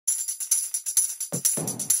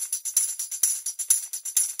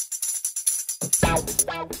Hi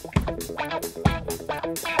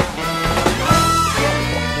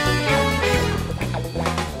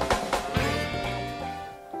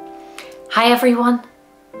everyone.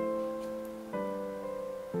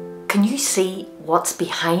 Can you see what's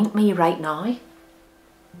behind me right now?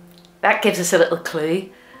 That gives us a little clue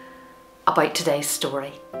about today's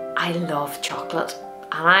story. I love chocolate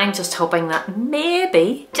and I'm just hoping that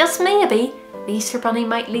maybe, just maybe, the Easter Bunny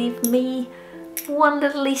might leave me one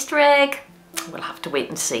little Easter egg. We'll have to wait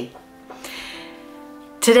and see.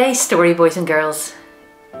 Today's story, boys and girls,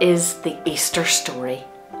 is the Easter story.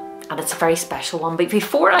 And it's a very special one. But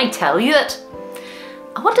before I tell you it,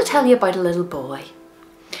 I want to tell you about a little boy.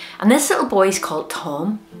 And this little boy is called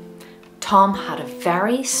Tom. Tom had a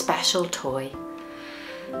very special toy.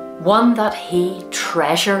 One that he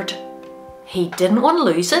treasured. He didn't want to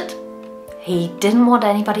lose it. He didn't want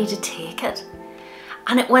anybody to take it.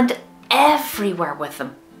 And it went everywhere with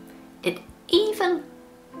him. It even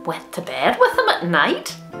went to bed with him at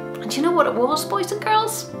night. And you know what it was, boys and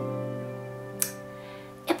girls?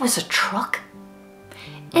 It was a truck.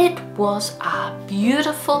 It was a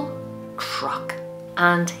beautiful truck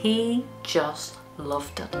and he just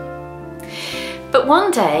loved it. But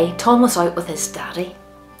one day Tom was out with his daddy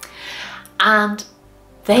and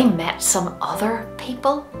they met some other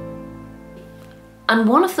people. And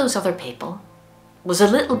one of those other people was a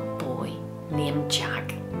little boy named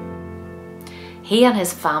Jack. He and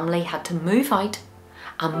his family had to move out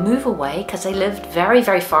and move away because they lived very,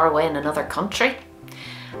 very far away in another country.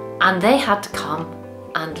 And they had to come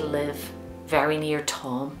and live very near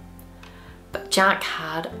Tom. But Jack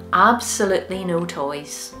had absolutely no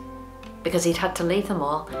toys because he'd had to leave them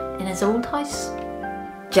all in his old house.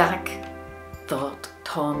 Jack thought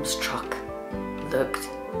Tom's truck looked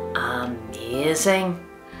amazing.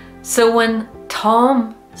 So when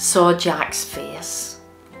Tom saw Jack's face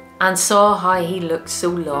and saw how he looked so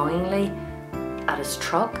longingly at his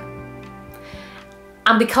truck,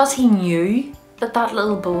 and because he knew that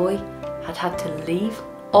little boy had had to leave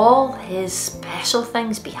all his special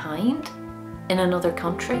things behind in another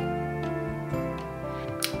country,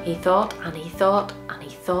 he thought and he thought and he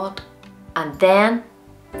thought, and then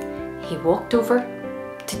he walked over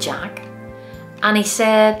to Jack and he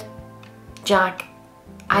said, "Jack,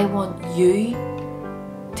 I want you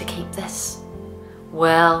to keep this."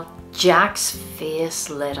 Well, Jack's face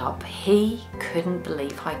lit up. He couldn't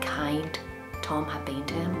believe how kind Tom had been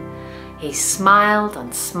to him. He smiled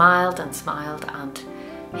and smiled and smiled and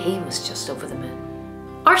he was just over the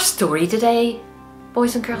moon. Our story today,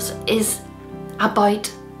 boys and girls, is about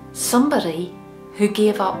somebody who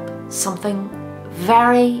gave up something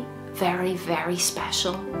very, very, very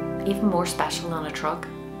special, even more special than a truck,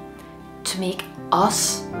 to make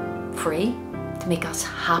us free, to make us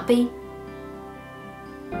happy,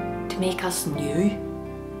 to make us new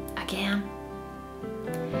again.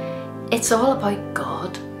 It's all about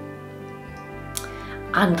God.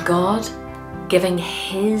 And God giving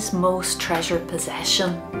his most treasured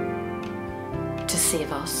possession to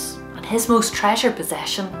save us. And his most treasured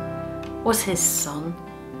possession was his son,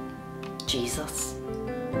 Jesus.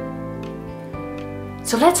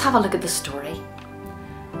 So let's have a look at the story.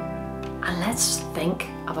 And let's think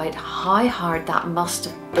about how hard that must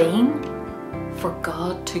have been for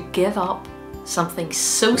God to give up something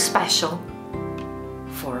so special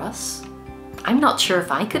for us. I'm not sure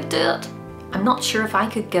if I could do it. I'm not sure if I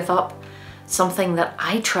could give up something that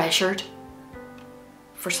I treasured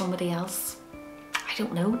for somebody else. I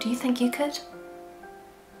don't know. Do you think you could?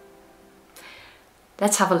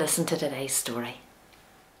 Let's have a listen to today's story.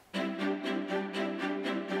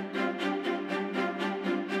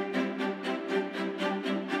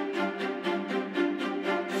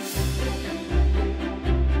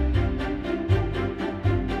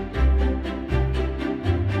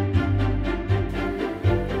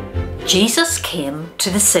 Jesus came to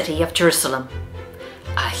the city of Jerusalem.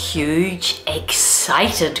 A huge,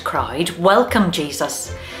 excited crowd welcomed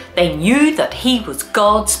Jesus. They knew that he was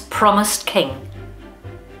God's promised king.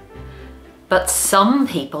 But some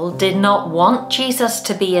people did not want Jesus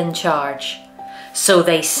to be in charge, so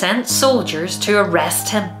they sent soldiers to arrest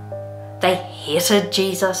him. They hated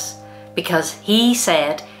Jesus because he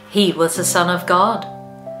said he was the Son of God.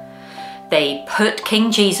 They put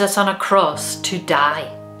King Jesus on a cross to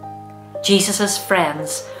die. Jesus'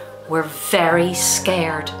 friends were very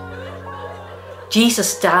scared.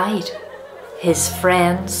 Jesus died. His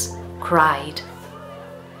friends cried.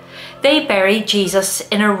 They buried Jesus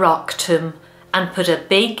in a rock tomb and put a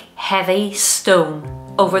big heavy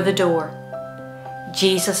stone over the door.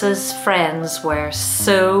 Jesus' friends were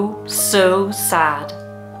so sad.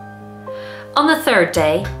 On the third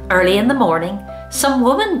day, early in the morning, some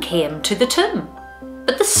women came to the tomb,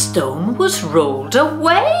 but the stone was rolled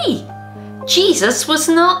away. Jesus was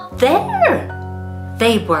not there.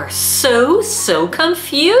 They were so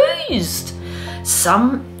confused.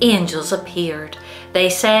 Some angels appeared. They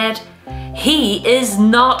said, "He is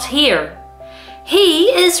not here. He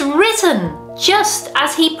is risen, just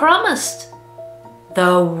as he promised."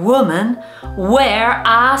 The women were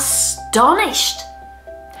astonished.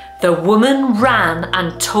 The woman ran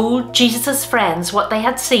and told Jesus' friends what they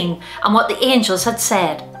had seen and what the angels had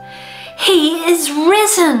said. "He is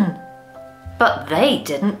risen!" But they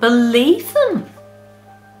didn't believe them.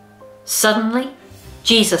 Suddenly,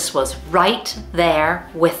 Jesus was right there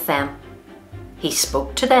with them. He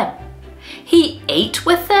spoke to them. He ate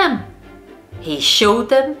with them. He showed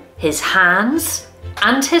them his hands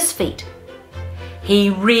and his feet. He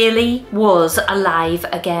really was alive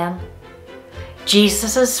again.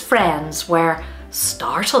 Jesus' friends were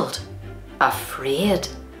startled, afraid,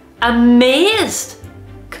 amazed,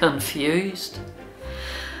 confused.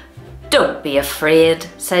 "Don't be afraid,"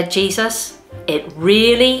 said Jesus. "It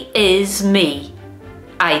really is me.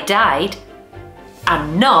 I died,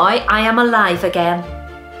 and now I am alive again.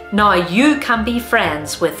 Now you can be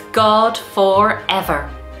friends with God forever."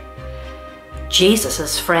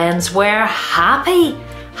 Jesus' friends were happy,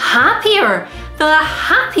 happier, the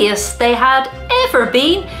happiest they had ever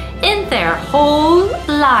been in their whole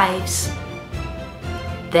lives.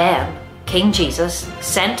 Then King Jesus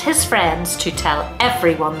sent his friends to tell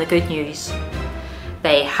everyone the good news.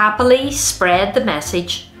 They happily spread the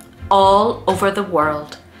message all over the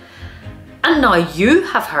world. And now you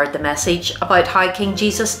have heard the message about how King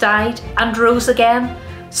Jesus died and rose again,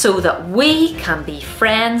 so that we can be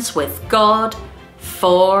friends with God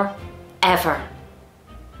forever.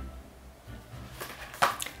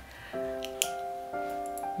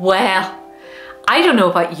 Well, I don't know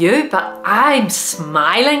about you, but I'm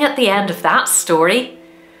smiling at the end of that story.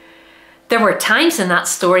 There were times in that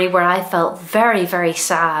story where I felt very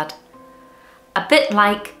sad. A bit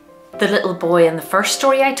like the little boy in the first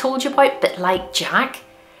story I told you about, a bit like Jack.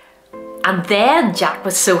 And then Jack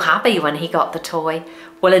was so happy when he got the toy.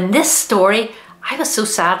 Well, in this story, I was so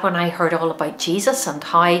sad when I heard all about Jesus and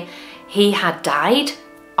how he had died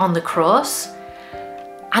on the cross.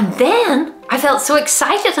 And then I felt so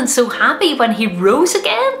excited and so happy when he rose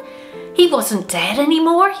again. He wasn't dead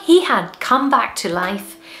anymore. He had come back to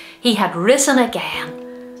life. He had risen again,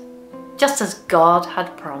 just as God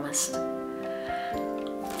had promised.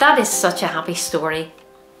 That is such a happy story.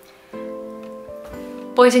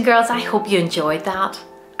 Boys and girls, I hope you enjoyed that.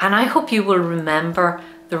 And I hope you will remember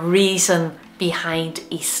the reason behind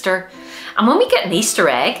Easter. And when we get an Easter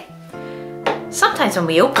egg, sometimes when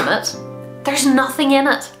we open it, there's nothing in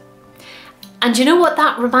it. And you know what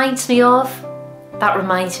that reminds me of? That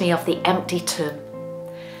reminds me of the empty tomb.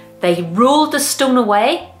 They rolled the stone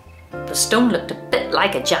away. The stone looked a bit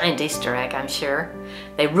like a giant Easter egg, I'm sure.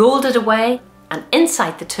 They rolled it away, and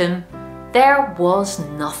inside the tomb, there was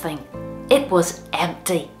nothing. It was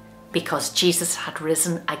empty because Jesus had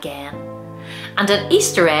risen again. And an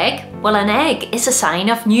Easter egg, well, an egg is a sign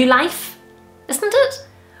of new life, isn't it?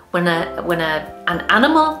 When an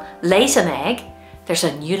animal lays an egg, there's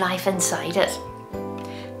a new life inside it.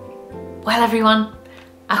 Well, everyone,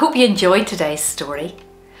 I hope you enjoyed today's story,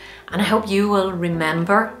 and I hope you will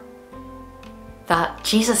remember that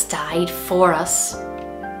Jesus died for us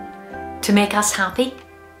to make us happy,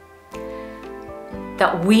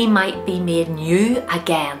 that we might be made new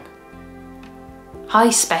again. How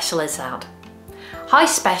special is that? How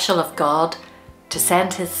special of God to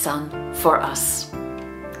send his Son for us.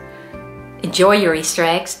 Enjoy your Easter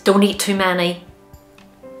eggs, don't eat too many,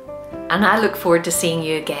 and I look forward to seeing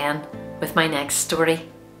you again with my next story.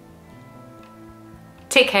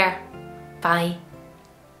 Take care, bye.